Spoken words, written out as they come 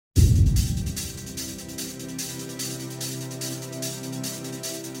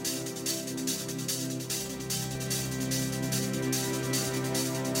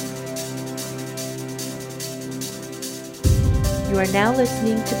are now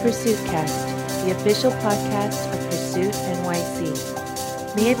listening to Pursuit Cast, the official podcast of Pursuit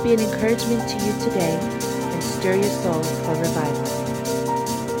NYC. May it be an encouragement to you today and stir your soul for revival.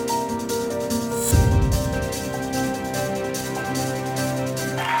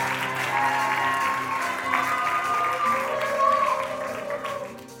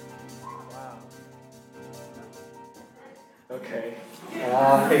 Okay.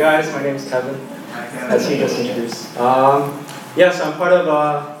 Hey guys, my name is Kevin, as he just introduced. So I'm part of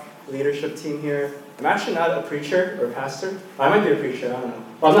a leadership team here. I'm actually not a preacher or pastor. I might be a preacher, I don't know.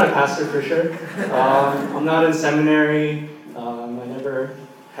 Well, I'm not a pastor for sure. I'm not in seminary. I never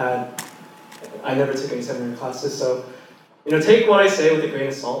took any seminary classes, so take what I say with a grain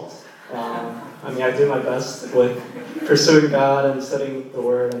of salt. I do my best with pursuing God and studying the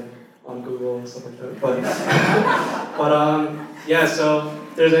Word and on Google and stuff like that. So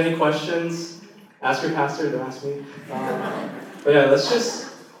if there's any questions, ask your pastor, don't ask me. Let's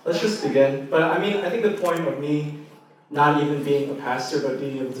just begin. But I think the point of me not even being a pastor but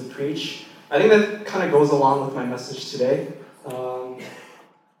being able to preach, I think that kind of goes along with my message today.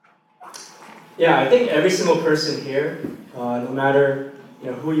 I think every single person here, no matter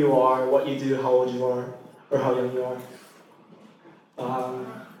who you are, what you do, how old you are, or how young you are,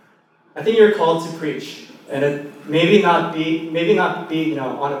 I think you're called to preach, and it maybe not be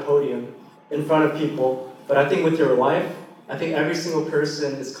on a podium in front of people, but I think with your life, I think every single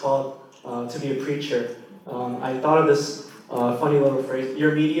person is called to be a preacher. I thought of this funny little phrase: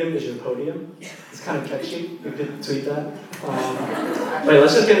 "Your medium is your podium." It's kind of catchy. You could tweet that.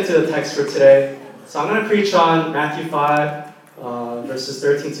 Let's just get into the text for today. So I'm going to preach on Matthew 5, verses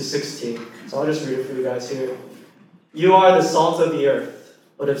 13 to 16. So I'll just read it for you guys here. "You are the salt of the earth.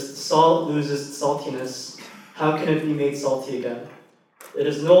 But if salt loses saltiness, how can it be made salty again? It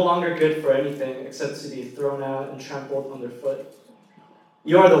is no longer good for anything except to be thrown out and trampled underfoot.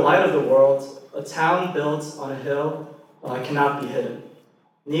 You are the light of the world. A town built on a hill cannot be hidden.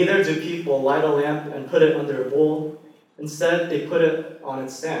 Neither do people light a lamp and put it under a bowl. Instead, they put it on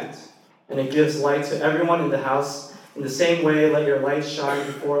its stand, and it gives light to everyone in the house. In the same way, let your light shine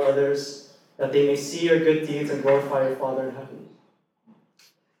before others, that they may see your good deeds and glorify your Father in heaven."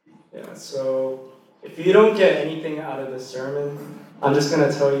 So if you don't get anything out of this sermon, I'm just going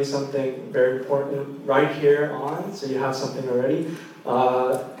to tell you something very important right here on, so you have something already.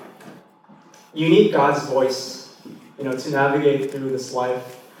 You need God's voice, to navigate through this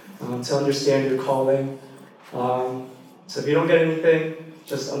life, to understand your calling. So if you don't get anything,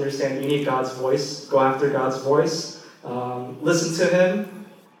 just understand you need God's voice. Go after God's voice. Listen to Him.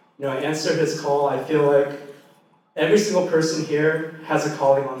 Answer His call. I feel like every single person here has a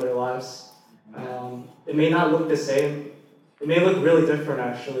calling on their lives. It may not look the same. It may look really different,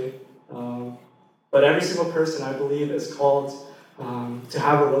 actually. But every single person, I believe, is called to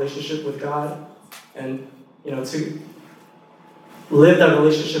have a relationship with God and, to live that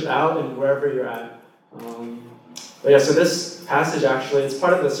relationship out in wherever you're at. So this passage, actually, it's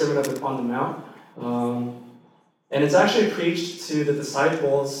part of the Sermon on the Mount. And it's actually preached to the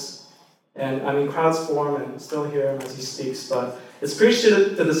disciples. And crowds form and still hear him as he speaks, but it's preached to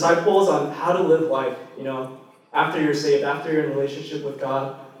the disciples on how to live life, after you're saved, after you're in a relationship with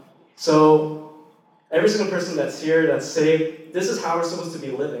God. So every single person that's here, that's saved, this is how we're supposed to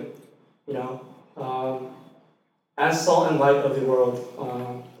be living, as salt and light of the world.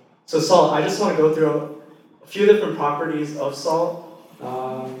 So salt, I just want to go through a few different properties of salt.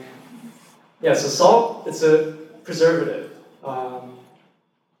 So salt, it's a preservative.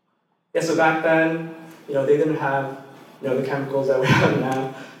 So back then, they didn't have, the chemicals that we have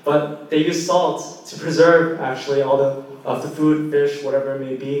now, but they used salt to preserve, actually, all the food, fish, whatever it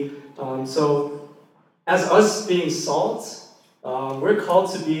may be. So as us being salt, we're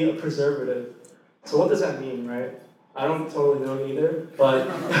called to be a preservative. So what does that mean, right? I don't totally know either, but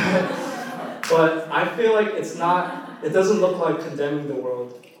but I feel like it doesn't look like condemning the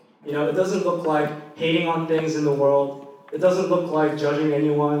world. It doesn't look like hating on things in the world. It doesn't look like judging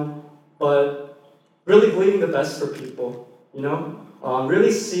anyone, but really believing the best for people,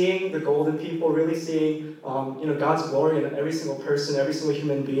 really seeing the gold in people, really seeing, God's glory in every single person, every single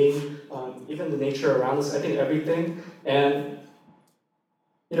human being, even the nature around us, I think everything. And,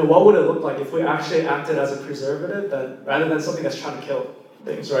 what would it look like if we actually acted as a preservative rather than something that's trying to kill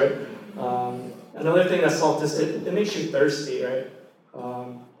things, right? Another thing that salt is, it makes you thirsty, right?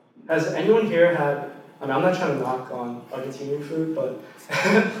 Has anyone here had, I'm not trying to knock on Argentinian food, but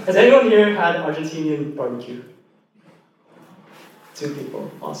has anyone here had Argentinian barbecue? 2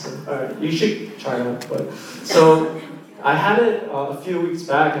 people, awesome. All right, you should try it out. So I had it a few weeks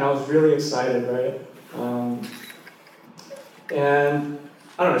back, and I was really excited, right? And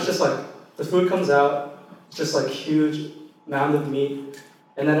I don't know, it's just like the food comes out, it's just like huge mound of meat.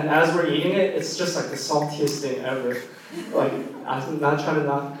 And then as we're eating it, it's just like the saltiest thing ever. Like, I'm not trying to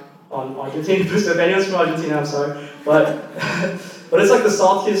knock on Argentina, if anyone's from Argentina, I'm sorry. But but it's like the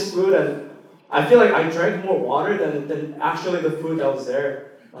saltiest food, and I feel like I drank more water than actually the food that was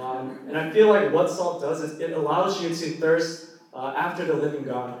there. And I feel like what salt does is it allows you to thirst after the living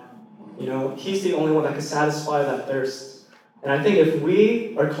God. You know, He's the only one that can satisfy that thirst. And I think if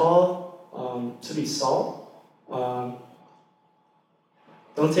we are called to be salt, don't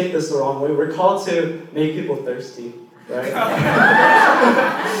take this the wrong way. We're called to make people thirsty, right?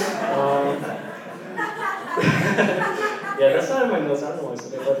 Yeah, that's not in my notes. I don't know why I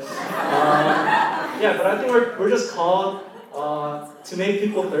said it, but yeah. But I think we're just called to make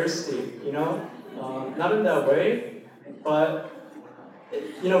people thirsty. You know, not in that way, but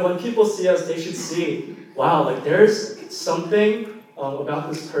you know, when people see us, they should see, wow, like there's something about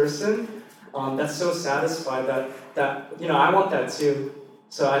this person that's so satisfied that you know, I want that too.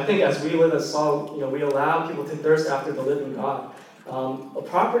 So I think as we live as salt, you know, we allow people to thirst after the living God. A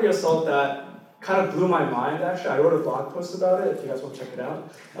property of salt that kind of blew my mind, actually. I wrote a blog post about it, if you guys want to check it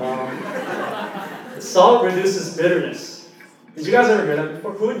out. Salt reduces bitterness. Did you guys ever hear that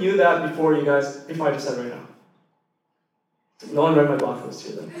before? Who knew that before I just said right now? No one read my blog post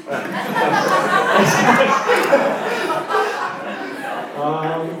here then. All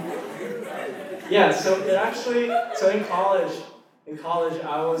right. Yeah, so in college,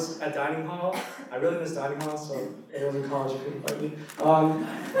 I was at dining hall. I really miss dining hall, so anyone in college could invite me.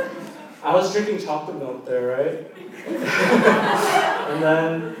 I was drinking chocolate milk there, right? And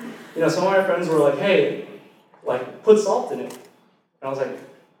then, you know, some of my friends were like, hey, like, put salt in it. And I was like,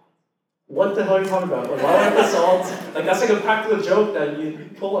 what the hell are you talking about? Like, why would I put salt? Like, that's like a practical joke that you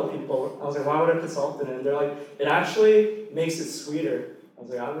pull on people. I was like, why would I put salt in it? And they're like, it actually makes it sweeter. I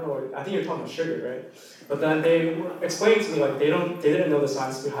was like, I don't know. I think you're talking about sugar, right? But then they explained to me, like, they didn't know the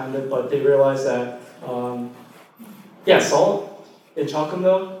science behind it, but they realized that, yeah, salt in chocolate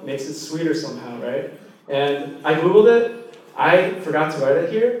milk makes it sweeter somehow, right? And I Googled it. I forgot to write it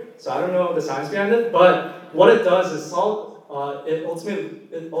here, so I don't know the science behind it. But what it does is salt, it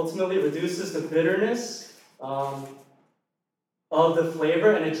ultimately reduces the bitterness of the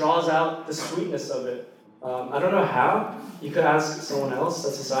flavor, and it draws out the sweetness of it. I don't know how. You could ask someone else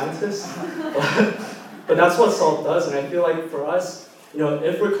that's a scientist. But that's what salt does, and I feel like for us, you know,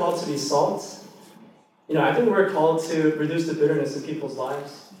 if we're called to be salt, you know, I think we're called to reduce the bitterness in people's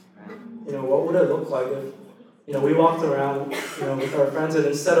lives. You know, what would it look like if, you know, we walked around, you know, with our friends, and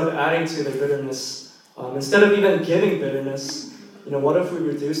instead of adding to the bitterness, instead of even giving bitterness, you know, what if we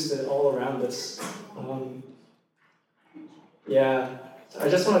reduced it all around us? Yeah, I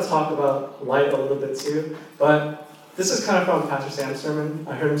just want to talk about light a little bit too, but this is kind of from Pastor Sam's sermon.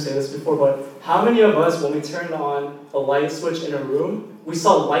 I heard him say this before, but how many of us, when we turned on a light switch in a room, we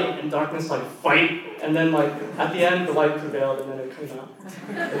saw light and darkness like fight, and then like at the end the light prevailed and then it came out?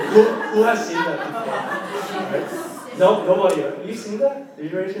 Who has seen that before? Right? No, nobody. Have you seen that?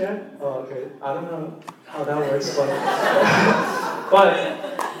 Did you raise your hand? Oh, okay. I don't know how that works, but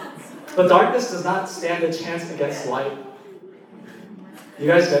but darkness does not stand a chance against light. You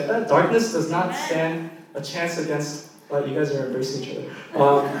guys get that? Darkness does not stand a chance against light. You guys are embracing each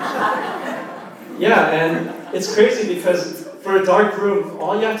other. Yeah, and it's crazy because for a dark room,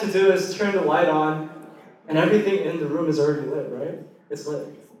 all you have to do is turn the light on, and everything in the room is already lit, right? It's lit,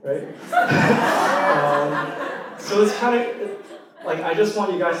 right? So it's kind of like, I just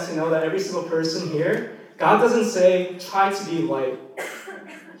want you guys to know that every single person here, God doesn't say, try to be light.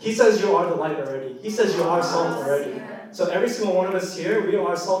 He says you are the light already. He says you are salt already. So every single one of us here, we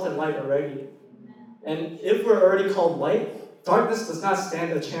are salt and light already. And if we're already called light, darkness does not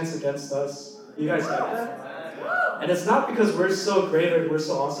stand a chance against us. You guys have that? And it's not because we're so great or we're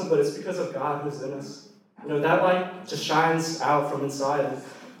so awesome, but it's because of God who's in us. You know, that light just shines out from inside.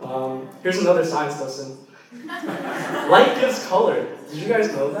 Here's another science lesson. Light gives color. Did you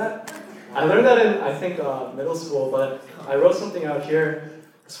guys know that? I learned that in, I think, middle school, but I wrote something out here.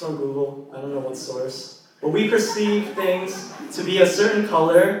 It's from Google. I don't know what source. But we perceive things to be a certain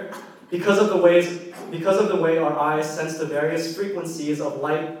color because of the way our eyes sense the various frequencies of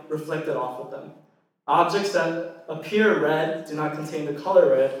light reflected off of them. Objects that appear red do not contain the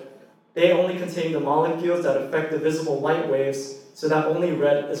color red. They only contain the molecules that affect the visible light waves, so that only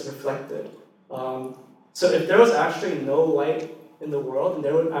red is reflected. So if there was actually no light in the world, then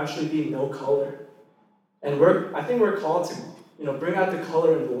there would actually be no color. And I think we're called to, you know, bring out the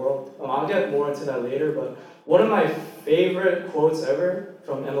color in the world. I'll get more into that later, but one of my favorite quotes ever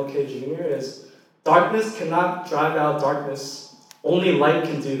from MLK Jr. is, Darkness cannot drive out darkness. Only light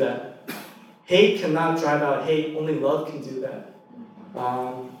can do that. Hate cannot drive out hate. Only love can do that.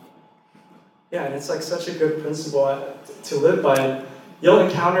 And it's like such a good principle to live by. You'll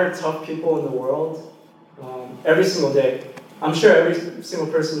encounter tough people in the world every single day. I'm sure every single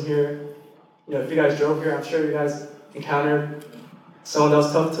person here, if you guys drove here, I'm sure you guys encountered someone that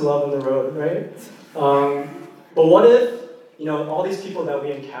was tough to love on the road, right? But what if, all these people that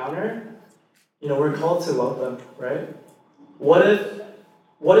we encounter, we're called to love them, right? What if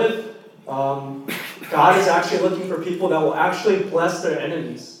God is actually looking for people that will actually bless their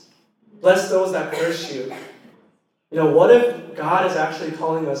enemies, bless those that curse you? What if God is actually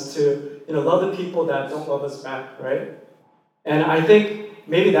calling us to, love the people that don't love us back, right? And I think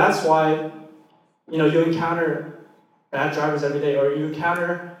maybe that's why, you encounter bad drivers every day, or you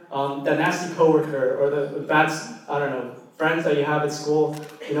encounter that nasty coworker, or the bad, friends that you have at school,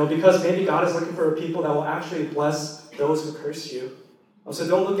 because maybe God is looking for people that will actually bless those who curse you. So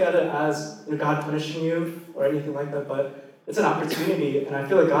don't look at it as God punishing you or anything like that, but it's an opportunity, and I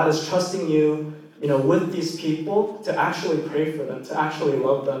feel like God is trusting you, with these people to actually pray for them, to actually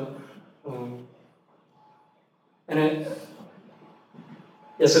love them.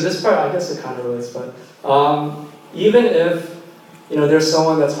 So this part, I guess it kind of relates, but even if, there's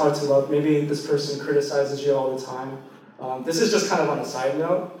someone that's hard to love, maybe this person criticizes you all the time. This is just kind of on a side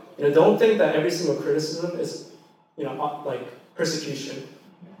note. Don't think that every single criticism is, like persecution.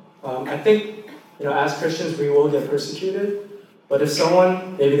 I think, as Christians, we will get persecuted. But if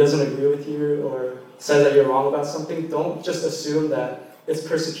someone maybe doesn't agree with you or says that you're wrong about something, don't just assume that it's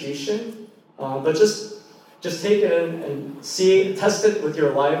persecution. But just take it in and test it with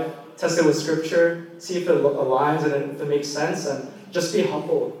your life, test it with Scripture, see if it aligns and if it makes sense, and just be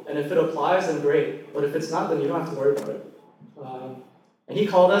humble. And if it applies, then great. But if it's not, then you don't have to worry about it. And He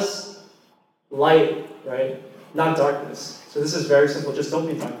called us light, right? Not darkness. So this is very simple. Just don't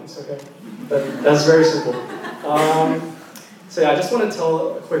be darkness, okay? That's very simple. I just want to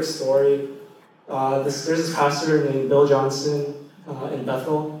tell a quick story. There's this pastor named Bill Johnson in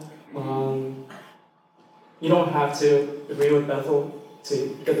Bethel. You don't have to agree with Bethel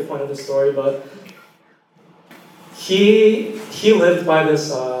to get the point of the story, but he lived by this,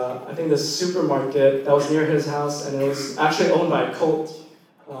 this supermarket that was near his house, and it was actually owned by a cult.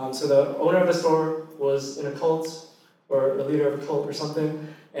 So the owner of the store was in a cult, or a leader of a cult or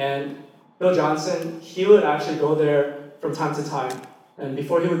something, and Bill Johnson, he would actually go there from time to time. And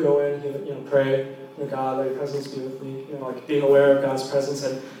before he would go in, he would, pray, God, let your presence be with me, being aware of God's presence.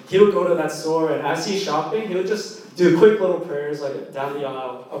 And he would go to that store, and as he's shopping, he would just do quick little prayers, like down the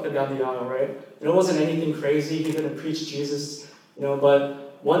aisle, up and down the aisle, right? And it wasn't anything crazy. He didn't preach Jesus,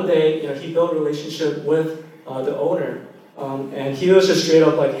 but one day, he built a relationship with the owner. And he was just straight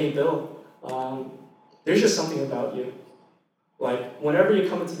up like, hey, Bill, there's just something about you. Like, whenever you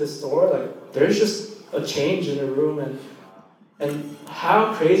come into the store, like, there's just a change in the room, and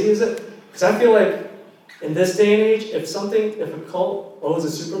how crazy is it? Because I feel like in this day and age, if a cult owns a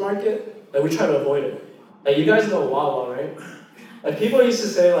supermarket, like, we try to avoid it. Like, you guys know Wawa, right? Like, people used to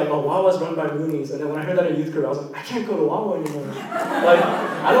say, like, oh, Wawa's run by Moonies, and then when I heard that in youth group, I was like, I can't go to Wawa anymore. Like,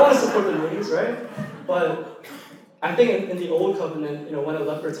 I don't want to support the Moonies, right? But I think in the old covenant, when a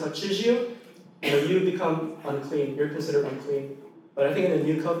leper touches you, you become unclean. You're considered unclean. But I think in the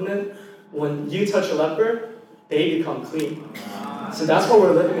new covenant, when you touch a leper, they become clean. So that's what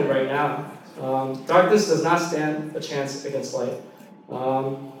we're living in right now. Darkness does not stand a chance against light.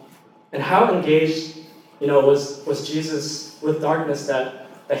 And how engaged, was Jesus with darkness that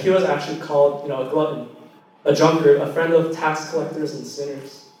he was actually called, a glutton, a drunkard, a friend of tax collectors and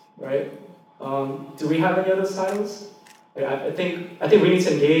sinners, right? Do we have any other titles? I think we need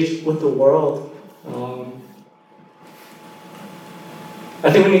to engage with the world. I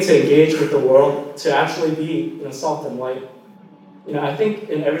think we need to engage with the world to actually be, salt and light. I think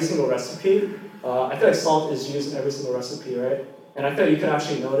in every single recipe, I feel like salt is used in every single recipe, right? And I feel like you can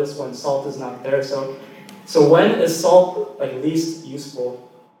actually notice when salt is not there. So when is salt least useful?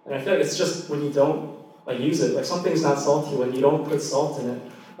 And I feel like it's just when you don't use it. Like, something's not salty when you don't put salt in it.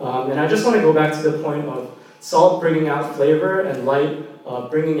 And I just want to go back to the point of salt bringing out flavor and light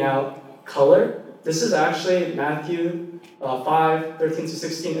bringing out color. This is actually Matthew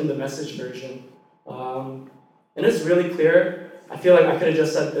 5:13-16 in the Message version. And it's really clear. I feel like I could have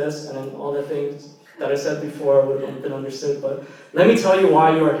just said this, and then all the things that I said before would have been understood. But let me tell you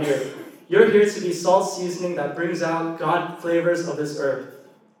why you are here. You're here to be salt seasoning that brings out God flavors of this earth.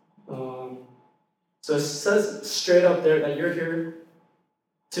 So it says straight up there that you're here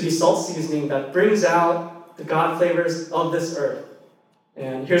to be salt seasoning that brings out the God flavors of this earth.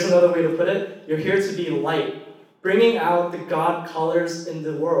 And here's another way to put it. You're here to be light, bringing out the God colors in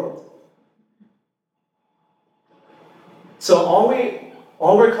the world. So all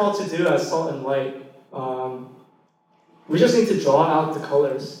we're called to do as salt and light, we just need to draw out the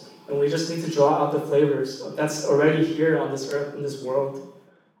colors, and we just need to draw out the flavors that's already here on this earth, in this world.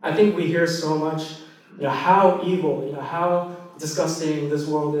 I think we hear so much, how evil, how disgusting this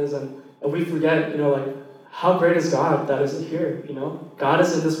world is, and we forget, like, how great is God that is here, God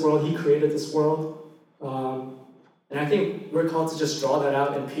is in this world, He created this world. And I think we're called to just draw that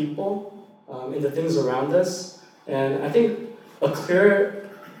out in people, in the things around us. And I think a clear,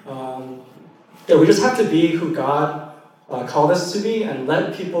 we just have to be who God called us to be, and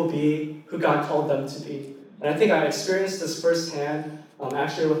let people be who God called them to be. And I think I experienced this firsthand,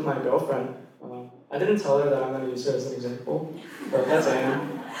 actually with my girlfriend. I didn't tell her that I'm going to use her as an example, but that's Anne.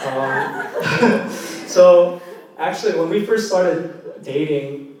 So actually, when we first started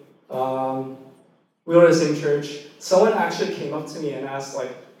dating, we were in the same church. Someone actually came up to me and asked,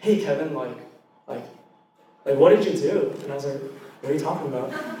 like, "Hey, Kevin, like, what did you do?" And I was like, "What are you talking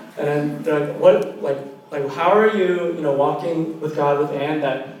about?" And then they're like, "What, like, how are you, walking with God with Anne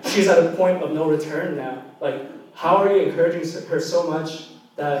that she's at a point of no return now? Like, how are you encouraging her so much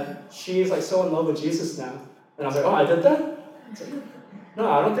that she's like so in love with Jesus now?" And I was like, "Oh, I did that?" I was like, "No,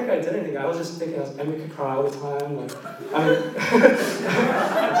 I don't think I did anything. I was just thinking, and we could cry all the time. Like, I mean,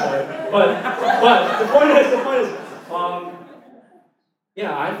 I'm sorry, but the point is,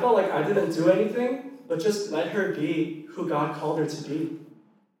 yeah, I felt like I didn't do anything, but just let her be who God called her to be.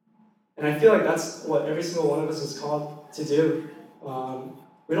 And I feel like that's what every single one of us is called to do.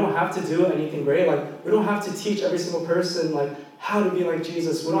 We don't have to do anything great. Like, we don't have to teach every single person like how to be like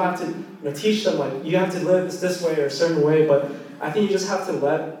Jesus. We don't have to teach them like you have to live this way or a certain way. But I think you just have to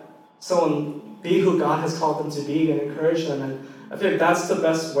let someone be who God has called them to be and encourage them. And I feel like that's the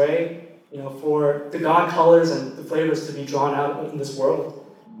best way, for the God colors and the flavors to be drawn out in this world.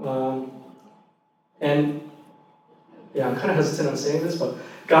 And yeah, I'm kind of hesitant on saying this, but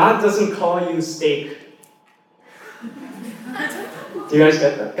God doesn't call you steak. Do you guys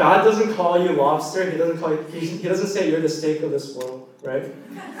get that? God doesn't call you lobster. He doesn't say you're the steak of this world, right?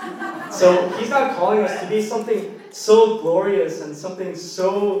 So He's not calling us to be something so glorious and something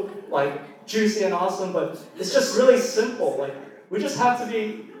so like juicy and awesome, but it's just really simple. Like, we just have to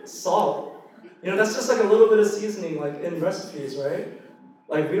be salt. That's just like a little bit of seasoning, like in recipes, right?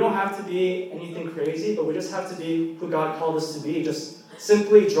 Like, we don't have to be anything crazy, but we just have to be who God called us to be. Just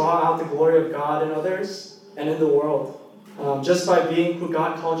simply draw out the glory of God in others and in the world. Just by being who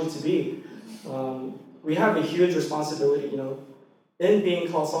God called you to be. We have a huge responsibility, in being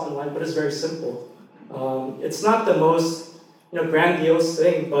called salt and light, but it's very simple. It's not the most, grandiose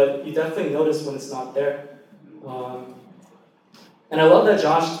thing, but you definitely notice when it's not there. And I love that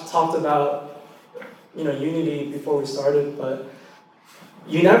Josh talked about, unity before we started, but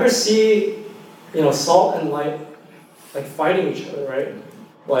you never see, salt and light like fighting each other, right?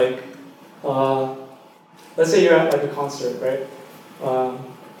 Like, let's say you're at like a concert, right?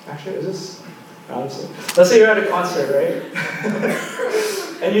 Actually, is this? Honestly, let's say you're at a concert, right?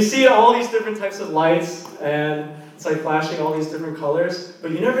 And you see all these different types of lights, and it's like flashing all these different colors,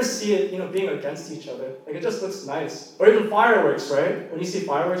 but you never see it, being against each other. Like, it just looks nice. Or even fireworks, right? When you see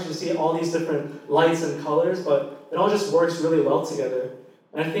fireworks, you see all these different lights and colors, but it all just works really well together.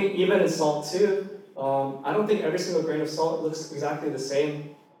 And I think even in salt too, I don't think every single grain of salt looks exactly the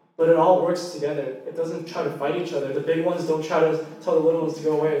same, but it all works together. It doesn't try to fight each other. The big ones don't try to tell the little ones to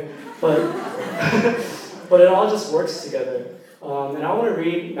go away, but but it all just works together. And I want to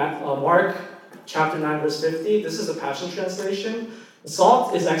read Mark chapter 9, verse 50. This is the Passion Translation.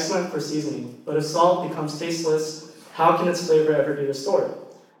 Salt is excellent for seasoning, but if salt becomes tasteless, how can its flavor ever be restored?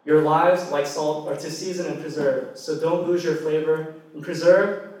 Your lives, like salt, are to season and preserve, so don't lose your flavor, and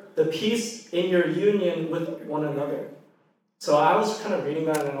preserve the peace in your union with one another. So I was kind of reading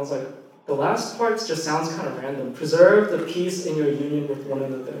that, and I was like, the last part just sounds kind of random. Preserve the peace in your union with one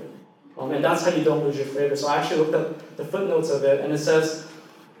another. And that's how you don't lose your flavor. So I actually looked up the footnotes of it, and it says,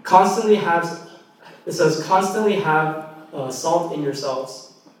 constantly have salt in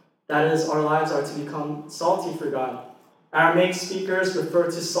yourselves. That is, our lives are to become salty for God. Aramaic speakers refer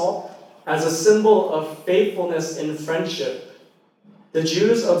to salt as a symbol of faithfulness in friendship. The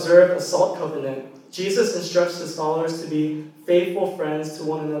Jews observed a salt covenant. Jesus instructs his followers to be faithful friends to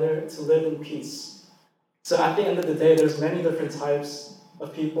one another, to live in peace. So at the end of the day, there's many different types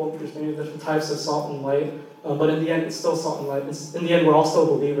of people, there's many different types of salt and light, but in the end, it's still salt and light. In the end, we're all still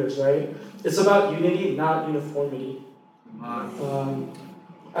believers, right? It's about unity, not uniformity.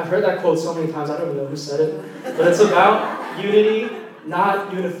 I've heard that quote so many times, I don't even know who said it, but it's about unity,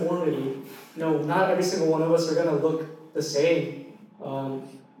 not uniformity. Not every single one of us are going to look the same.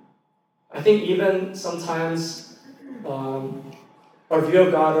 I think even sometimes our view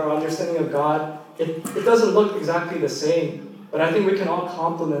of God, our understanding of God, it doesn't look exactly the same. But I think we can all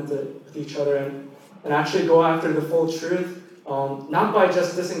complement it with each other and actually go after the full truth, not by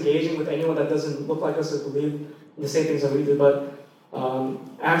just disengaging with anyone that doesn't look like us or believe in the same things that we do, but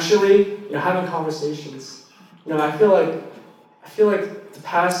actually having conversations. I feel like the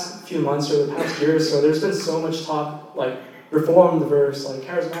past few months or the past year or so, there's been so much talk, like reformed versus like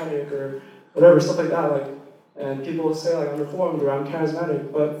charismatic or whatever, stuff like that. And people will say like I'm reformed or I'm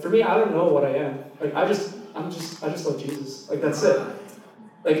charismatic, but for me, I don't know what I am. I just love Jesus. That's it.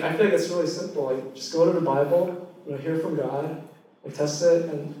 I feel like it's really simple. Just go to the Bible, hear from God, test it,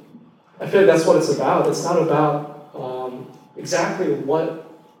 and I feel like that's what it's about. It's not about exactly what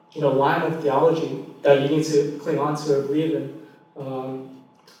line of theology that you need to cling on to or believe in.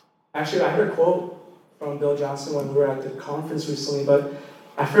 Actually, I heard a quote from Bill Johnson when we were at the conference recently, but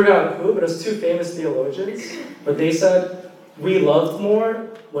I forgot who, but it was two famous theologians, but they said, we loved more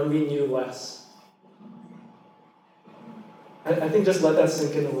when we knew less. I think just let that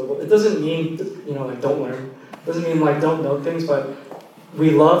sink in a little. It doesn't mean, don't learn. It doesn't mean, don't know things, but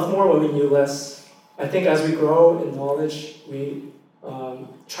we loved more when we knew less. I think as we grow in knowledge, we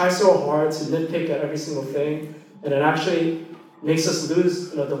try so hard to nitpick at every single thing, and it actually makes us lose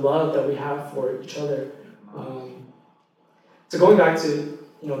the love that we have for each other. So going back to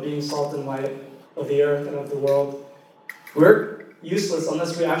being salt and light of the earth and of the world, we're useless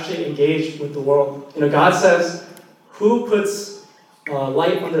unless we actually engage with the world. God says, who puts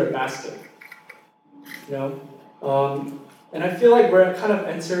light under a basket? And I feel like we're kind of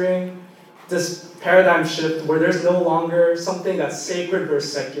entering this paradigm shift where there's no longer something that's sacred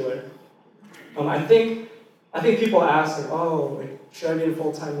versus secular. I think people ask, should I be in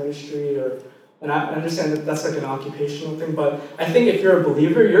full-time ministry? And I understand that that's an occupational thing, but I think if you're a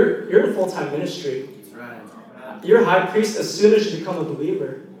believer, you're in full-time ministry. Right. You're a high priest as soon as you become a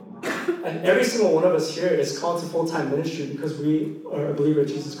believer. And every single one of us here is called to full-time ministry because we are a believer of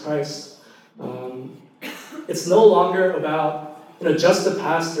Jesus Christ. It's no longer about just a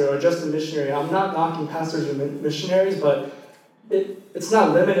pastor or just a missionary. I'm not knocking pastors or missionaries, but it's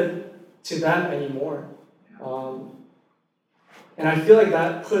not limited to them anymore. And I feel like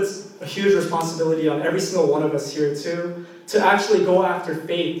that puts a huge responsibility on every single one of us here too, to actually go after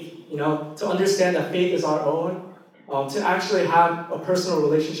faith, to understand that faith is our own, to actually have a personal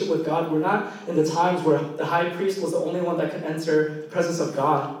relationship with God. We're not in the times where the high priest was the only one that could enter the presence of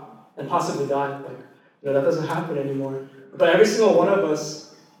God and possibly die. That doesn't happen anymore. But every single one of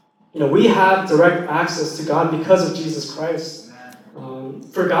us, we have direct access to God because of Jesus Christ.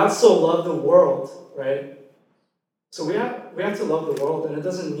 For God so loved the world, right? So we have to love the world, and it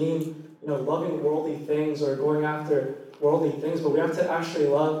doesn't mean loving worldly things or going after worldly things, but we have to actually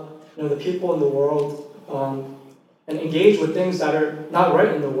love the people in the world and engage with things that are not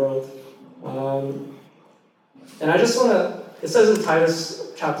right in the world. And I just want to. It says in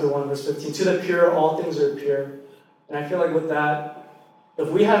Titus chapter 1, verse 15, to the pure, all things are pure. And I feel like with that, if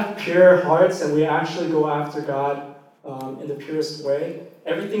we have pure hearts and we actually go after God in the purest way,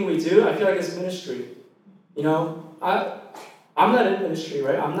 everything we do, I feel like it's ministry. I'm not in ministry,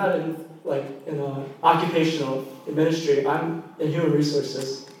 right? I'm not in occupational ministry. I'm in human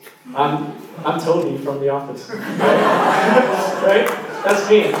resources. I'm Toby from The Office, right? That's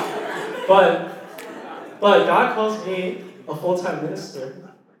me. But God calls me a full-time minister,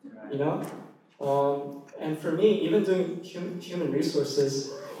 and for me, even doing human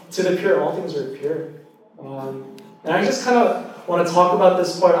resources, to the pure, all things are pure. And I just kind of want to talk about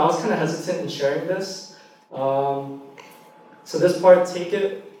this part. I was kind of hesitant in sharing this. So this part, take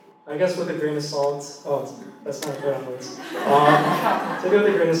it, I guess, with a grain of salt. Oh, that's not good on words. Take it with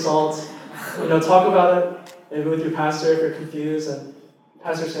a grain of salt. Talk about it maybe with your pastor if you're confused. And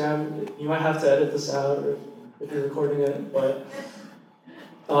Pastor Sam, you might have to edit this out or if you're recording it. But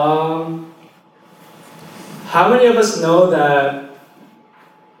how many of us know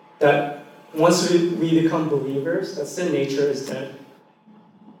that once we become believers, that sin nature is dead?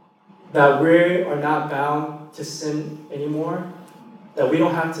 That we are not bound to sin anymore, that we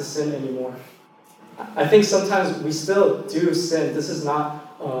don't have to sin anymore. I think sometimes we still do sin. This is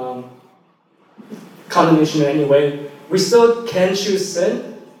not condemnation in any way. We still can choose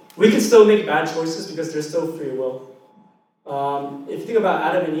sin. We can still make bad choices because there's still free will. If you think about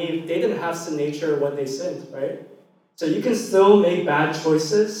Adam and Eve, they didn't have sin nature when they sinned, right? So you can still make bad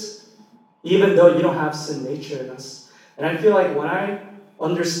choices even though you don't have sin nature in us. And I feel like when I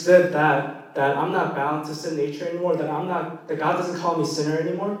understood that, that I'm not bound to sin nature anymore, that God doesn't call me sinner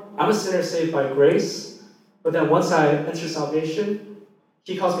anymore. I'm a sinner saved by grace, but then once I enter salvation,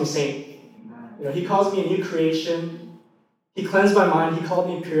 He calls me saint. He calls me a new creation. He cleansed my mind. He called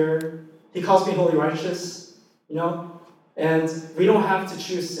me pure. He calls me holy righteous. And we don't have to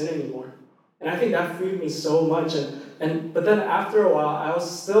choose sin anymore. And I think that freed me so much. But then after a while, I was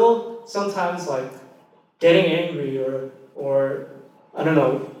still sometimes like getting angry or I don't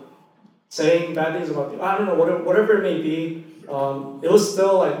know, saying bad things about people. I don't know, whatever it may be. It was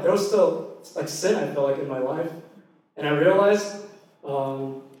still like, there was still like sin, I felt like, in my life. And I realized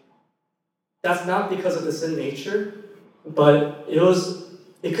that's not because of the sin nature, but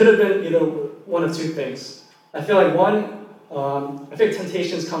it could have been either one of two things. I feel like one, I think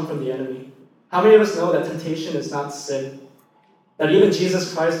temptations come from the enemy. How many of us know that temptation is not sin? That even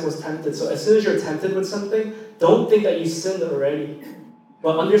Jesus Christ was tempted. So as soon as you're tempted with something, don't think that you sinned already.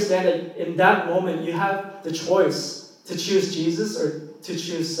 But understand that in that moment, you have the choice to choose Jesus or to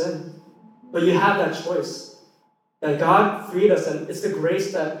choose sin. But you have that choice. That God freed us, and it's the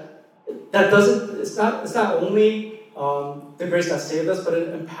grace it's not only the grace that saved us, but it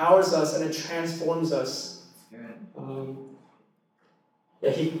empowers us and it transforms us.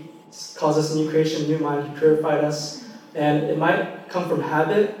 He calls us a new creation, new mind. He purified us, and it might come from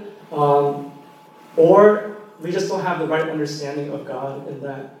habit, or we just don't have the right understanding of God in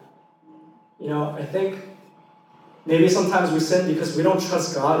that. I think maybe sometimes we sin because we don't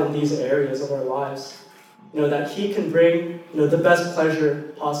trust God in these areas of our lives. That He can bring, the best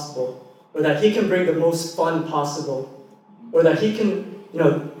pleasure possible, or that He can bring the most fun possible, or that He can,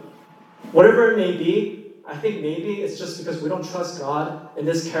 whatever it may be. I think maybe it's just because we don't trust God in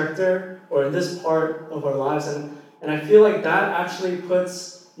this character or in this part of our lives, and I feel like that actually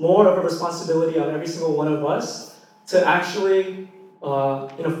puts more of a responsibility on every single one of us to actually,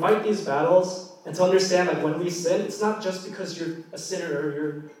 fight these battles and to understand that when we sin, it's not just because you're a sinner or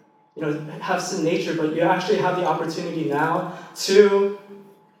you're have sin nature, but you actually have the opportunity now to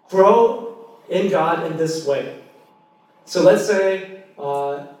grow in God in this way. So let's say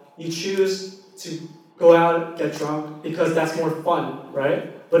you choose to go out, get drunk, because that's more fun,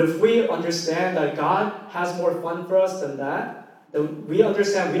 right? But if we understand that God has more fun for us than that, then we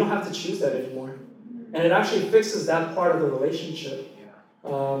understand we don't have to choose that anymore. And it actually fixes that part of the relationship.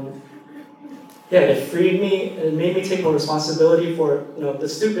 It freed me, it made me take more responsibility for the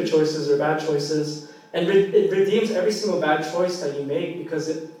stupid choices or bad choices, and it redeems every single bad choice that you make, because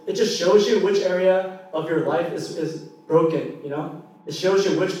it just shows you which area of your life is broken. It shows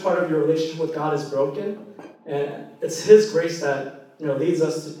you which part of your relationship with God is broken, and it's His grace that leads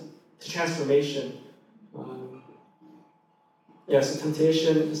us to transformation. So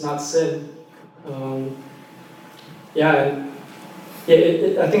temptation is not sin.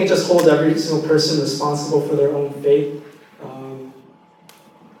 I think it just holds every single person responsible for their own faith.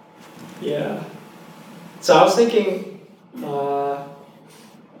 So I was thinking,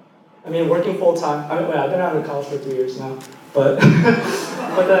 working full time. I've been out of college for 3 years now, but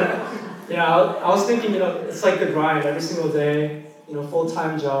then, I was thinking, it's like the grind every single day.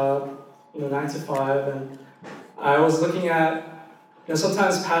 Full-time job, 9 to 5, and I was looking at,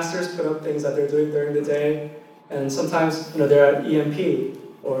 sometimes pastors put up things that they're doing during the day. And sometimes, they're at EMP,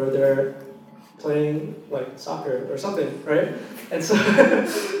 or they're playing, like, soccer or something, right? And so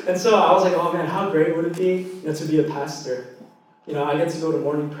I was like, oh man, how great would it be, to be a pastor? I get to go to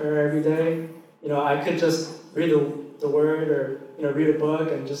morning prayer every day. I could just read the word or, read a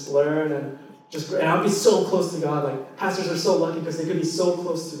book and just learn and I'd be so close to God. Like, pastors are so lucky because they could be so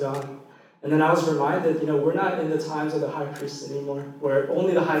close to God. And then I was reminded, we're not in the times of the high priest anymore, where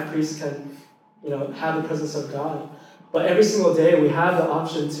only the high priest can have the presence of God. But every single day we have the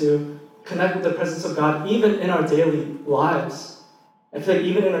option to connect with the presence of God, even in our daily lives. I feel like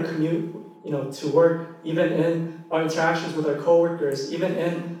even in our commute, to work, even in our interactions with our coworkers, even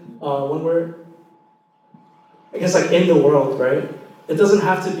in when we're, in the world, right? It doesn't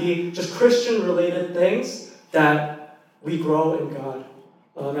have to be just Christian-related things that we grow in God.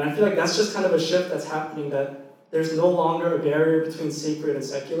 And I feel like that's just kind of a shift that's happening, that there's no longer a barrier between sacred and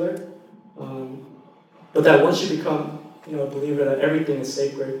secular. But that once you become, a believer, that everything is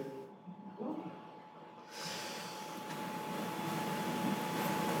sacred.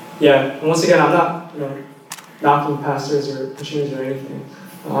 And once again, I'm not, knocking pastors or missionaries or anything.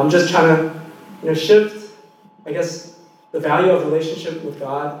 I'm just trying to, shift, the value of relationship with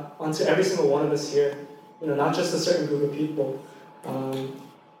God onto every single one of us here. Not just a certain group of people.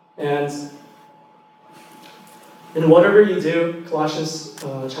 And whatever you do, Colossians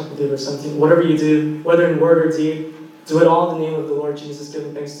chapter 3, verse 17, whatever you do, whether in word or deed, do it all in the name of the Lord Jesus,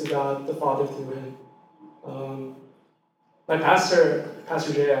 giving thanks to God the Father through him. My pastor,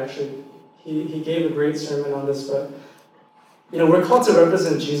 Pastor Jay, actually, he gave a great sermon on this, but we're called to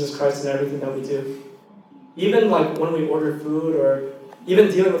represent Jesus Christ in everything that we do. Even like when we order food or even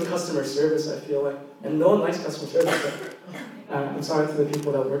dealing with customer service, I feel like, and no one likes customer service, but I'm sorry to the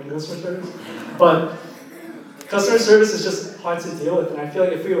people that work in customer service, but customer service is just hard to deal with, and I feel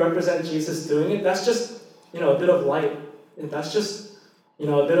like if we represent Jesus doing it, that's just a bit of light, and that's just a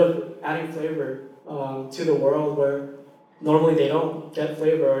bit of adding flavor to the world where normally they don't get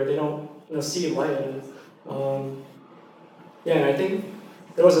flavor or they don't see light. And and I think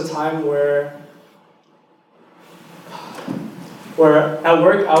there was a time where at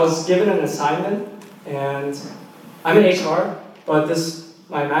work I was given an assignment, and I'm in HR, but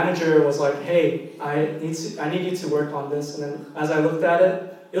my manager was like, "Hey, I need you to work on this." And then as I looked at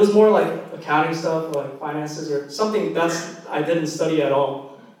it, it was more like accounting stuff, or like finances, or something I didn't study at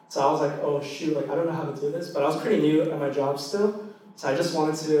all. So I was like, "Oh shoot, like I don't know how to do this." But I was pretty new at my job still, so I just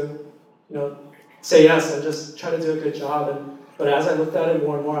wanted to, say yes and just try to do a good job. But as I looked at it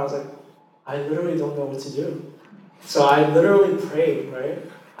more and more, I was like, I literally don't know what to do. So I literally prayed, right?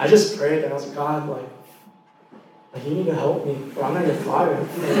 I just prayed, and I was like, God, like you need to help me, or I'm gonna get fired,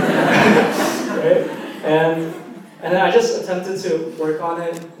 right? And then I just attempted to work on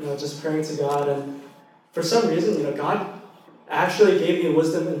it, just praying to God, and for some reason, God actually gave me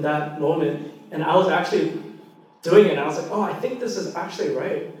wisdom in that moment, and I was actually doing it, and I was like, oh, I think this is actually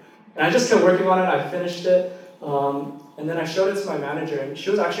right. And I just kept working on it, I finished it, and then I showed it to my manager, and she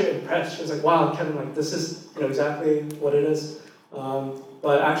was actually impressed. She was like, wow, Kevin, like this is exactly what it is.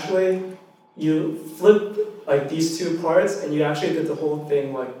 But actually, you flipped like these two parts, and you actually did the whole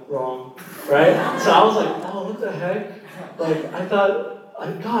thing like wrong, right? So I was like, oh, what the heck? Like I thought,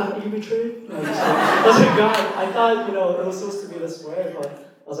 like, God, are you betrayed? I was like, God, I thought it was supposed to be this way, but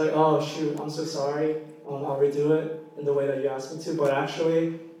I was like, oh shoot, I'm so sorry. I'll redo it in the way that you asked me to. But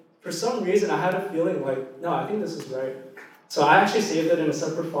actually, for some reason, I had a feeling like, no, I think this is right. So I actually saved it in a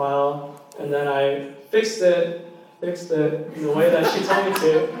separate file, and then I fixed it in the way that she told me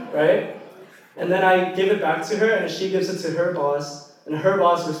to, right? And then I give it back to her, and she gives it to her boss, and her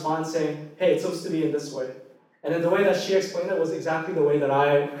boss responds saying, hey, it's supposed to be in this way. And then the way that she explained it was exactly the way that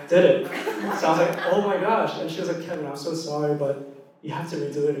I did it. So I was like, oh my gosh. And she was like, Kevin, I'm so sorry, but you have to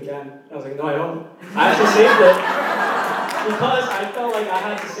redo it again. And I was like, no, I don't. I actually saved it because I felt like I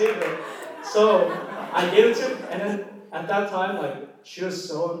had to save it. So I gave it to her, and then at that time, like, she was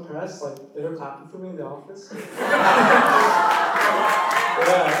so impressed, like, they were clapping for me in the office. Yeah,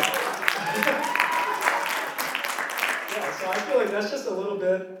 so I feel like that's just a little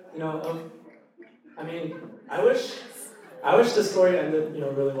bit, I wish the story ended,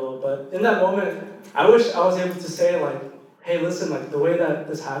 really well, but in that moment, I wish I was able to say, like, hey, listen, like, the way that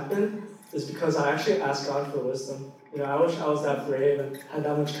this happened is because I actually asked God for wisdom. I wish I was that brave and had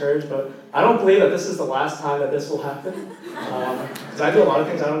that much courage, but I don't believe that this is the last time that this will happen, because I do a lot of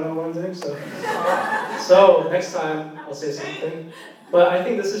things I don't know what I'm doing, so next time I'll say something. But I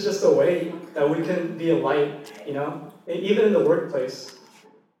think this is just a way that we can be a light, even in the workplace.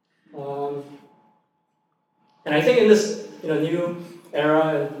 And I think in this new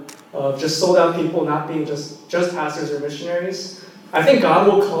era of just sold out people not being just pastors or missionaries, I think God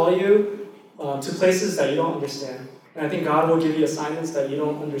will call you to places that you don't understand. And I think God will give you assignments that you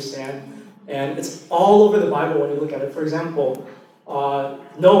don't understand. And it's all over the Bible when you look at it. For example,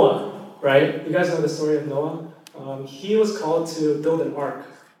 Noah, right? You guys know the story of Noah? He was called to build an ark,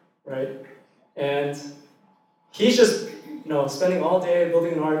 right? And he's just, spending all day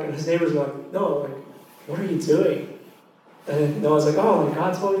building an ark, and his neighbors are like, Noah, like, what are you doing? And Noah's like, oh, like,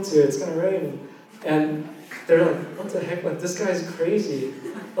 God told me to, it's gonna rain. And they're like, what the heck, like, this guy's crazy.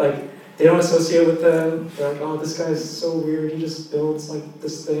 Like, they don't associate with them. They're like, oh, this guy's so weird, he just builds, like,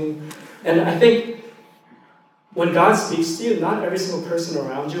 this thing. And I think when God speaks to you, not every single person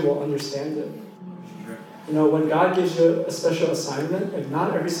around you will understand it. When God gives you a special assignment, like,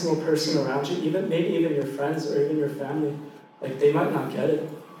 not every single person around you, maybe even your friends or even your family, like, they might not get it.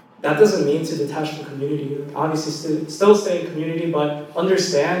 That doesn't mean to detach from community. Obviously, still stay in community, but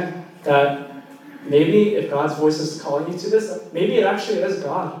understand that maybe if God's voice is calling you to this, maybe it actually is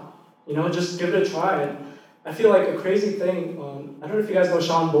God. Just give it a try. And I feel like a crazy thing, I don't know if you guys know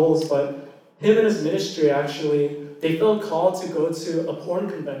Sean Bowles, but him and his ministry actually, they felt called to go to a porn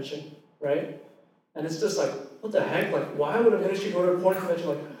convention, right? And it's just like, what the heck? Like, why would a ministry go to a porn convention?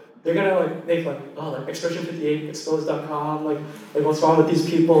 Like, they're gonna make Expression 58, Exposed.com, like what's wrong with these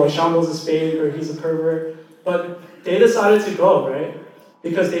people? Like, Sean Bowles is fake or he's a pervert. But they decided to go, right?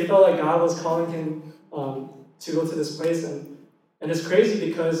 Because they felt like God was calling him to go to this place, and it's crazy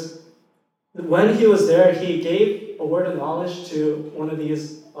because when he was there, he gave a word of knowledge to one of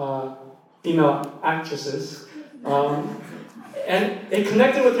these female actresses, and it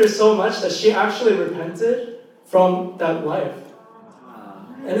connected with her so much that she actually repented from that life.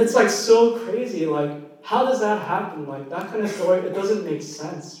 And it's like so crazy, like how does that happen? Like that kind of story, it doesn't make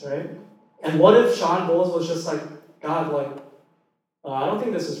sense, right? And what if Sean Bowles was just like, God, like, I don't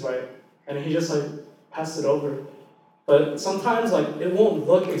think this is right. And he just like passed it over. But sometimes like it won't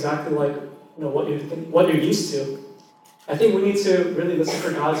look exactly like what you're used to. I think we need to really listen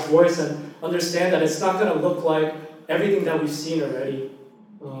for God's voice and understand that it's not going to look like everything that we've seen already.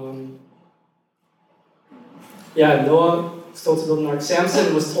 Noah was told to build an ark.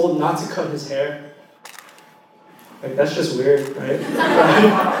 Samson was told not to cut his hair. Like that's just weird, right?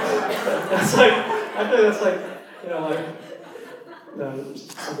 That's like I feel like that's like no,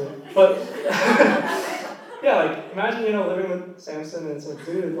 but yeah, like imagine living with Samson and it's like,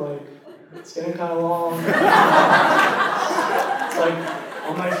 dude, like it's getting kind of long. It's like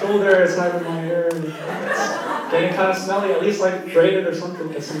on my shoulder, it's not even my hair, and it's getting kind of smelly. At least like braided or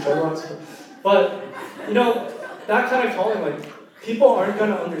something, get some dreadlocks. But that kind of calling, like people aren't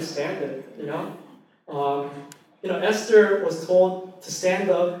gonna understand it. Esther was told to stand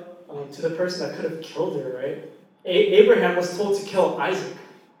up to the person that could have killed her, right? Abraham was told to kill Isaac.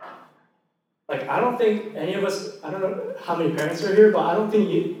 Like, I don't think any of us, I don't know how many parents are here, but I don't think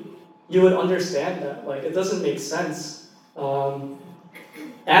you would understand that. Like, it doesn't make sense.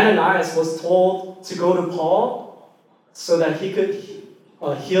 Ananias was told to go to Paul so that he could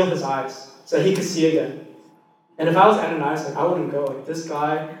heal his eyes, so that he could see again. And if I was Ananias, like, I wouldn't go. Like, this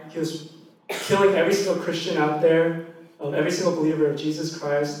guy, he was killing every single Christian out there, every single believer of Jesus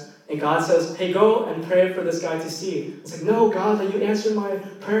Christ. And God says, hey, go and pray for this guy to see. It's like, no, God, like, you answered my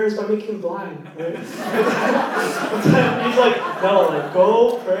prayers by making him blind. Right? He's like, no, like,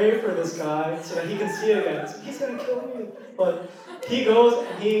 go pray for this guy so that he can see again. So he's going to kill me. But he goes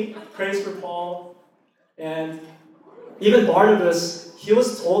and he prays for Paul. And even Barnabas, he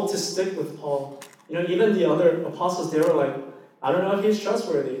was told to stick with Paul. Even the other apostles, they were like, I don't know if he's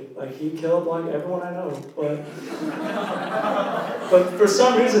trustworthy. Like, he killed like everyone I know. But for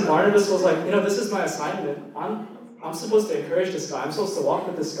some reason, Barnabas was like, this is my assignment. I'm supposed to encourage this guy. I'm supposed to walk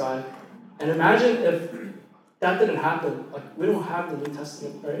with this guy. And imagine if that didn't happen. Like, we don't have the New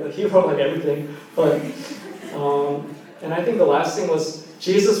Testament, right? Like, he wrote like everything. But and I think the last thing was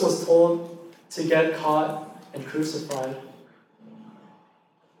Jesus was told to get caught and crucified.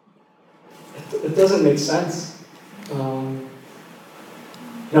 It doesn't make sense.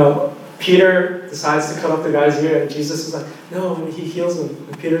 Peter decides to cut off the guy's ear, and Jesus is like, no, and he heals him.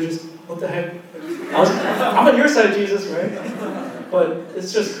 And Peter just, what the heck? I'm on your side, Jesus, right? But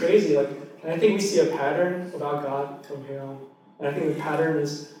it's just crazy. Like, and I think we see a pattern about God from here on. And I think the pattern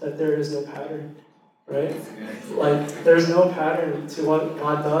is that there is no pattern, right? Like, there's no pattern to what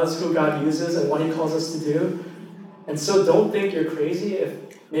God does, who God uses, and what he calls us to do. And so don't think you're crazy if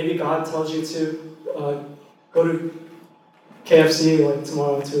maybe God tells you to go to KFC like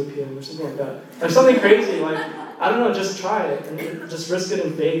tomorrow at 2 p.m. or something like that. Or something crazy, like, I don't know, just try it and just risk it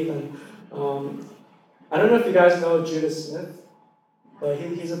in faith. And I don't know if you guys know Judah Smith, but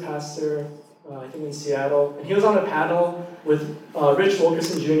he's a pastor, I think in Seattle. And he was on a panel with Rich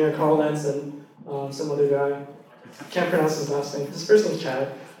Wilkerson Jr., Carl Lentz, and some other guy. I can't pronounce his last name. His first name's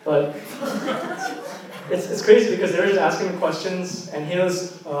Chad. But it's crazy because they were just asking him questions, and he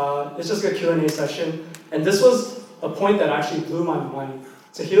was, it's just a Q&A session. And this was a point that actually blew my mind.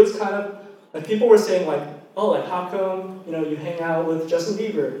 So he was kind of, like, people were saying like, oh, like, how come, you hang out with Justin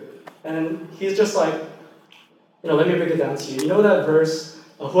Bieber? And he's just like, let me break it down to you. You know that verse,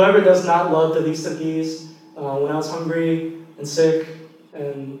 whoever does not love the least of these, when I was hungry and sick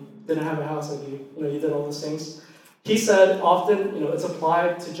and didn't have a house like you, you did all those things. He said often, it's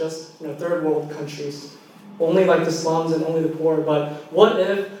applied to just, third world countries. Only like the slums and only the poor. But what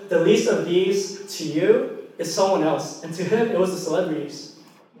if the least of these to you is someone else? And to him, it was the celebrities.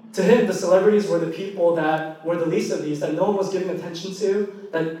 To him, the celebrities were the people that were the least of these, that no one was giving attention to,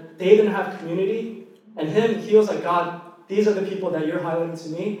 that they didn't have community. And he was like, God, these are the people that you're highlighting to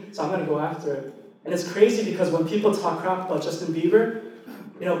me, so I'm going to go after it. And it's crazy because when people talk crap about Justin Bieber,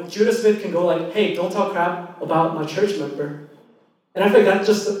 Judah Smith can go like, hey, don't talk crap about my church member. And I think that's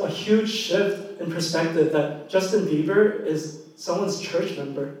just a huge shift in perspective, that Justin Bieber is someone's church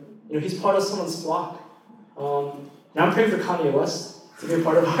member. He's part of someone's flock. Now I'm praying for Kanye West to be a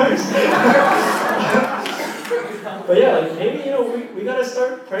part of ours. But yeah, like, maybe, we gotta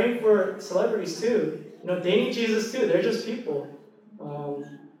start praying for celebrities too. They need Jesus too. They're just people.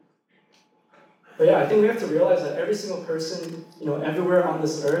 But yeah, I think we have to realize that every single person, everywhere on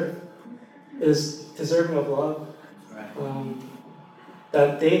this earth is deserving of love.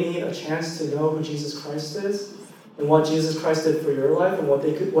 That they need a chance to know who Jesus Christ is and what Jesus Christ did for your life and what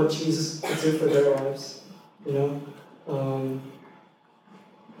Jesus could do for their lives.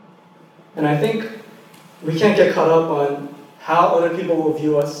 And I think we can't get caught up on how other people will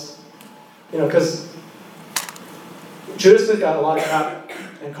view us. Because Judas Smith got a lot of crap,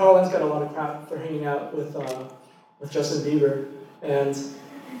 and Carl Lenz got a lot of crap for hanging out with Justin Bieber. And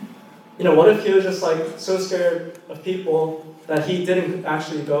what if he was just like so scared of people that he didn't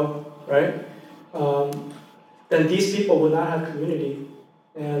actually go, right? Then these people would not have community.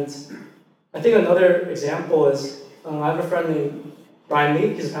 And I think another example is I have a friend named Brian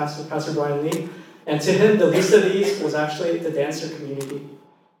Lee. He's a Pastor Brian Lee. And to him, the least of these was actually the dancer community.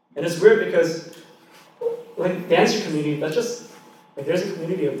 And it's weird because, like, dancer community, that's just, like, there's a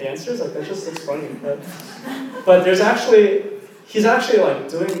community of dancers, like, that just looks funny. But he's actually, like,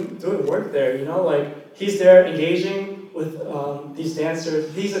 doing work there, like, he's there engaging with these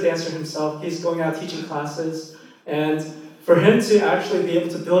dancers. He's a dancer himself. He's going out teaching classes. And for him to actually be able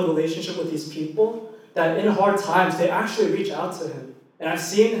to build a relationship with these people, that in hard times, they actually reach out to him. And I've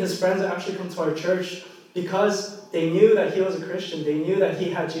seen his friends actually come to our church because they knew that he was a Christian. They knew that he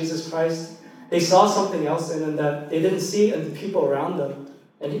had Jesus Christ. They saw something else in him that they didn't see in the people around them.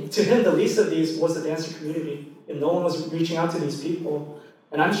 And to him, the least of these was the dancer community. And no one was reaching out to these people.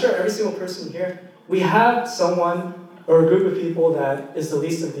 And I'm sure every single person here, we have someone or a group of people that is the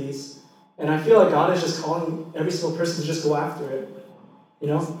least of these. And I feel like God is just calling every single person to just go after it.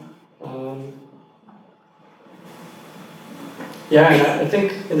 Yeah, and I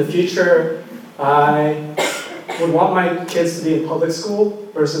think in the future, I would want my kids to be in public school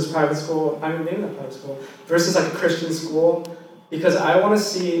versus private school. I mean, maybe not private school, versus like a Christian school, because I want to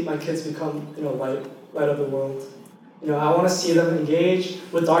see my kids become, light of the world. I want to see them engage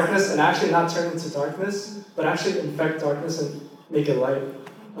with darkness and actually not turn into darkness, but actually infect darkness and make it light.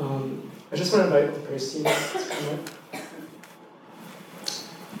 I just want to invite the praise team to come up.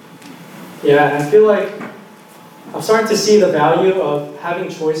 Yeah, and I feel like I'm starting to see the value of having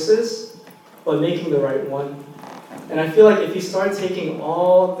choices, but making the right one. And I feel like if you start taking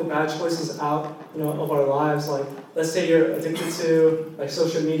all the bad choices out, of our lives, like let's say you're addicted to like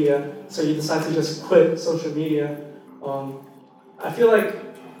social media, so you decide to just quit social media. I feel like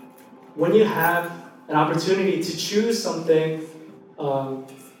when you have an opportunity to choose something, I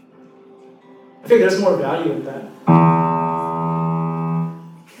think there's more value in that.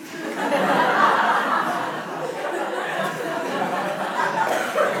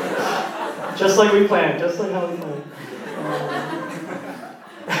 Just like we planned, just like how we planned.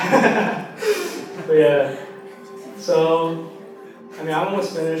 But yeah, so, I'm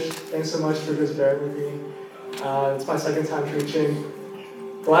almost finished. Thanks so much for just bearing with me. It's my second time preaching.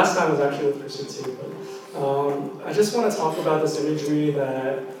 The last time was actually with Pursuit too, but I just want to talk about this imagery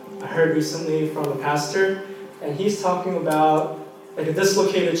that I heard recently from a pastor, and he's talking about like a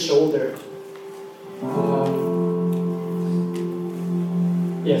dislocated shoulder.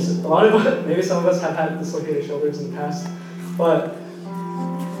 Yes, a lot of us, maybe some of us have had dislocated shoulders in the past, but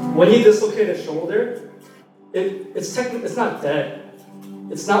when you dislocate a shoulder, it's not dead.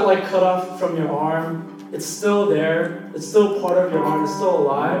 It's not like cut off from your arm. It's still there. It's still part of your arm. It's still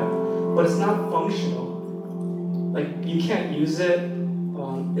alive, but it's not functional. Like you can't use it.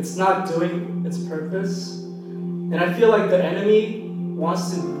 It's not doing its purpose. And I feel like the enemy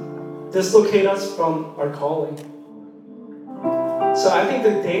wants to dislocate us from our calling. So I think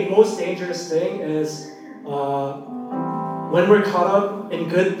the most dangerous thing is when we're caught up in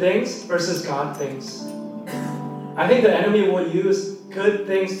good things versus God things. I think the enemy will use good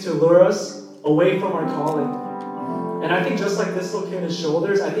things to lure us away from our calling. And I think just like dislocated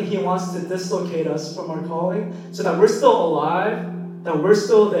shoulders, I think he wants to dislocate us from our calling so that we're still alive, that we're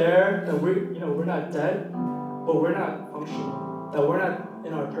still there, that we're not dead, but we're not functional, that we're not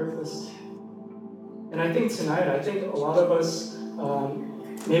in our purpose. And I think tonight, a lot of us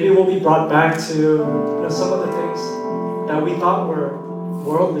maybe we'll be brought back to some of the things that we thought were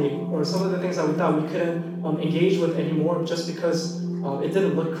worldly, or some of the things that we thought we couldn't engage with anymore just because it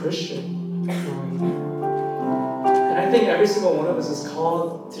didn't look Christian. And I think every single one of us is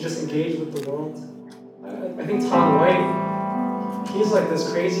called to just engage with the world. I think Tom White, he's like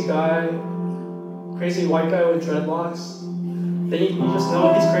this crazy guy, crazy white guy with dreadlocks. Then you just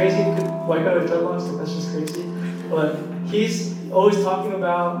know he's crazy, white guy with dreadlocks, like that's just crazy. But he's always talking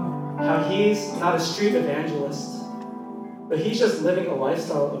about how he's not a street evangelist, but he's just living a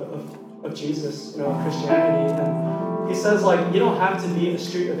lifestyle of Jesus, of Christianity. And he says, like, you don't have to be a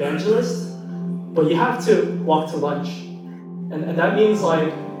street evangelist, but you have to walk to lunch. And that means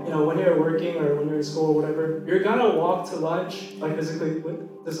like, when you're working or when you're in school or whatever, you're gonna walk to lunch, like physically.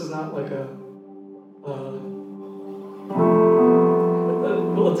 This is not like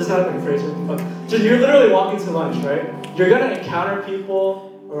well, this is not like a phrase or anything, but you're literally walking to lunch, right? You're gonna encounter people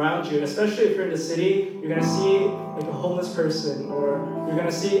around you, especially if you're in the city. You're gonna see like a homeless person, or you're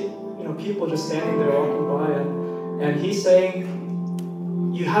gonna see people just standing there walking by, and he's saying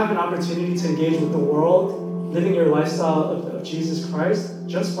you have an opportunity to engage with the world, living your lifestyle of Jesus Christ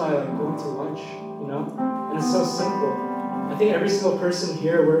just by like going to lunch, and it's so simple. I think every single person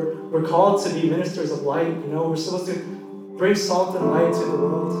here, we're called to be ministers of light. We're supposed to bring salt and light to the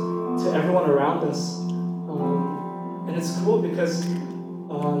world, to everyone around us, and it's cool because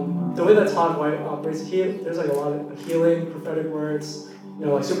the way that Todd White operates, there's like a lot of healing, prophetic words,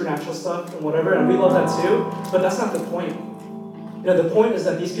 like supernatural stuff and whatever, and we love that too. But that's not the point. The point is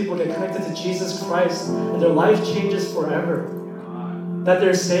that these people get connected to Jesus Christ and their life changes forever. That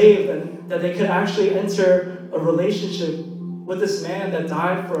they're saved and that they could actually enter a relationship with this man that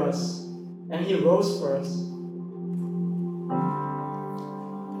died for us and he rose for us.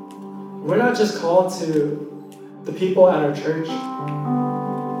 We're not just called to the people at our church.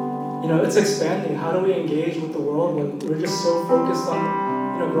 It's expanding. How do we engage with the world when we're just so focused on,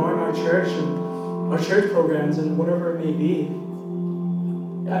 growing our church and our church programs and whatever it may be?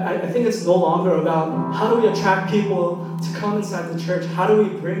 I think it's no longer about how do we attract people to come inside the church? How do we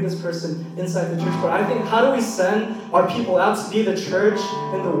bring this person inside the church? But I think, how do we send our people out to be the church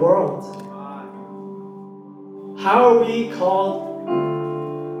in the world? How are we called,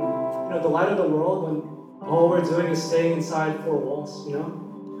 the light of the world when all we're doing is staying inside four walls,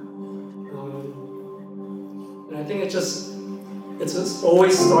 And I think it just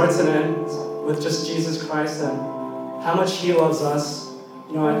always starts and ends with just Jesus Christ and how much He loves us.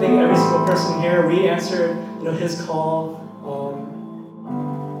 I think every single person here, we answer, His call,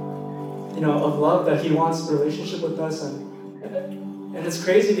 of love, that He wants a relationship with us, and it's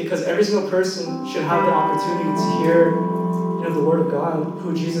crazy because every single person should have the opportunity to hear, the Word of God,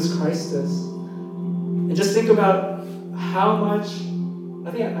 who Jesus Christ is, and just think about how much.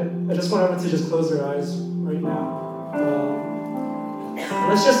 I think I just want everyone to just close their eyes right now.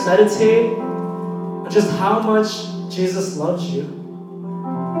 Let's just meditate on just how much Jesus loves you.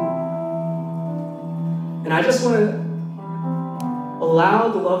 And I just want to allow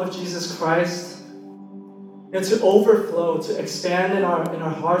the love of Jesus Christ to overflow, to expand in our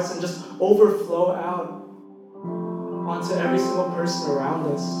hearts and just overflow out onto every single person around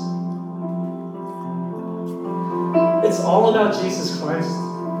us. It's all about Jesus Christ.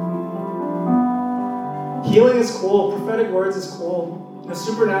 Healing is cool, prophetic words is cool,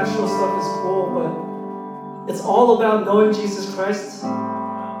 supernatural stuff is cool, but it's all about knowing Jesus Christ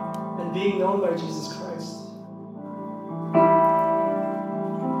and being known by Jesus Christ.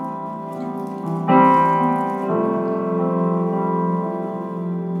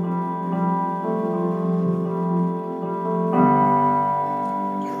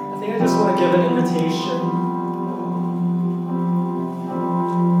 I think I just want to give an invitation.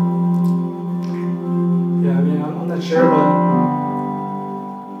 I'm not sure,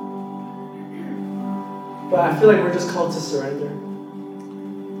 but I feel like we're just called to surrender.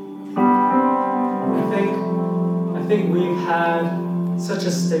 I think we've had such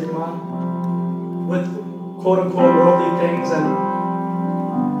a stigma with quote-unquote worldly things, and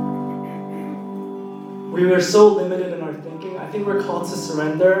we were so limited in our thinking. I think we're called to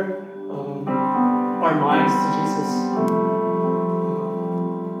surrender our minds to Jesus.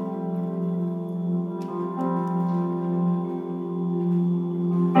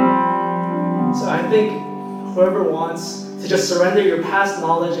 So I think whoever wants to just surrender your past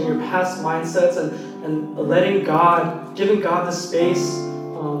knowledge and your past mindsets and letting God, giving God the space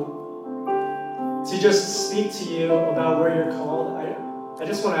to just speak to you about where you're called, I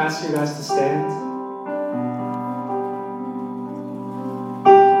just want to ask you guys to stand.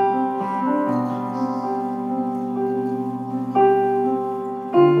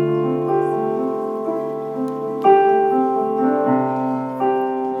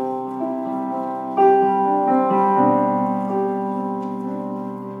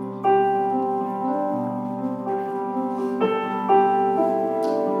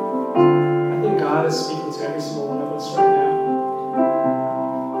 God is speaking to every single one of us right now.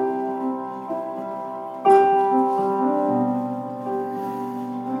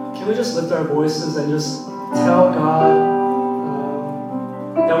 Can we just lift our voices and just tell God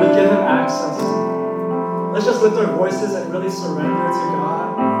that we give Him access? Let's just lift our voices and really surrender to God.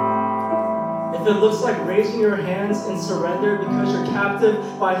 If it looks like raising your hands in surrender because you're captive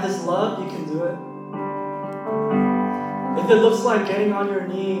by His love, you can do it. If it looks like getting on your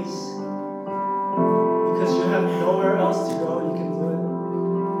knees because you have nowhere else to go, you can do it.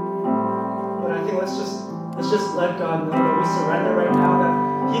 But I think let's just let God know that we surrender right now, that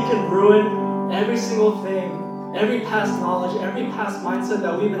He can ruin every single thing, every past knowledge, every past mindset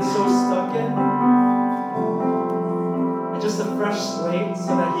that we've been so stuck in. And just a fresh slate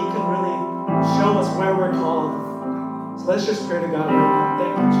so that He can really show us where we're called. So let's just pray to God right now.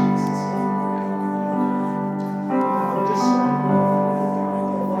 Thank you, Jesus. God, we just surrender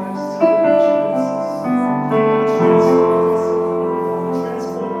our lives to you, Jesus.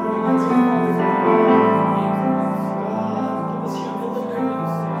 Transform us into Father. God, give us humility.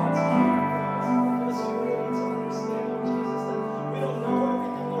 Give us humility to understand, Lord Jesus, that we don't know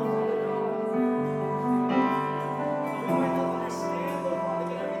everything, Lord Father God. We might not understand, Lord Father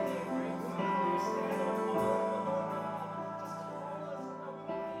God, everything. We might not understand, Lord Father, Lord God. Just call us.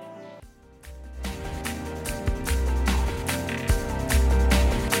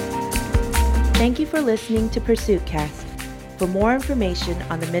 Thank you for listening to PursuitCast. For more information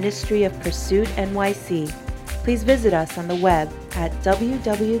on the ministry of Pursuit NYC, please visit us on the web at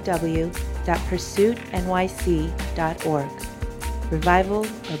www.pursuitnyc.org. Revival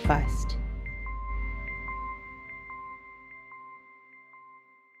or bust.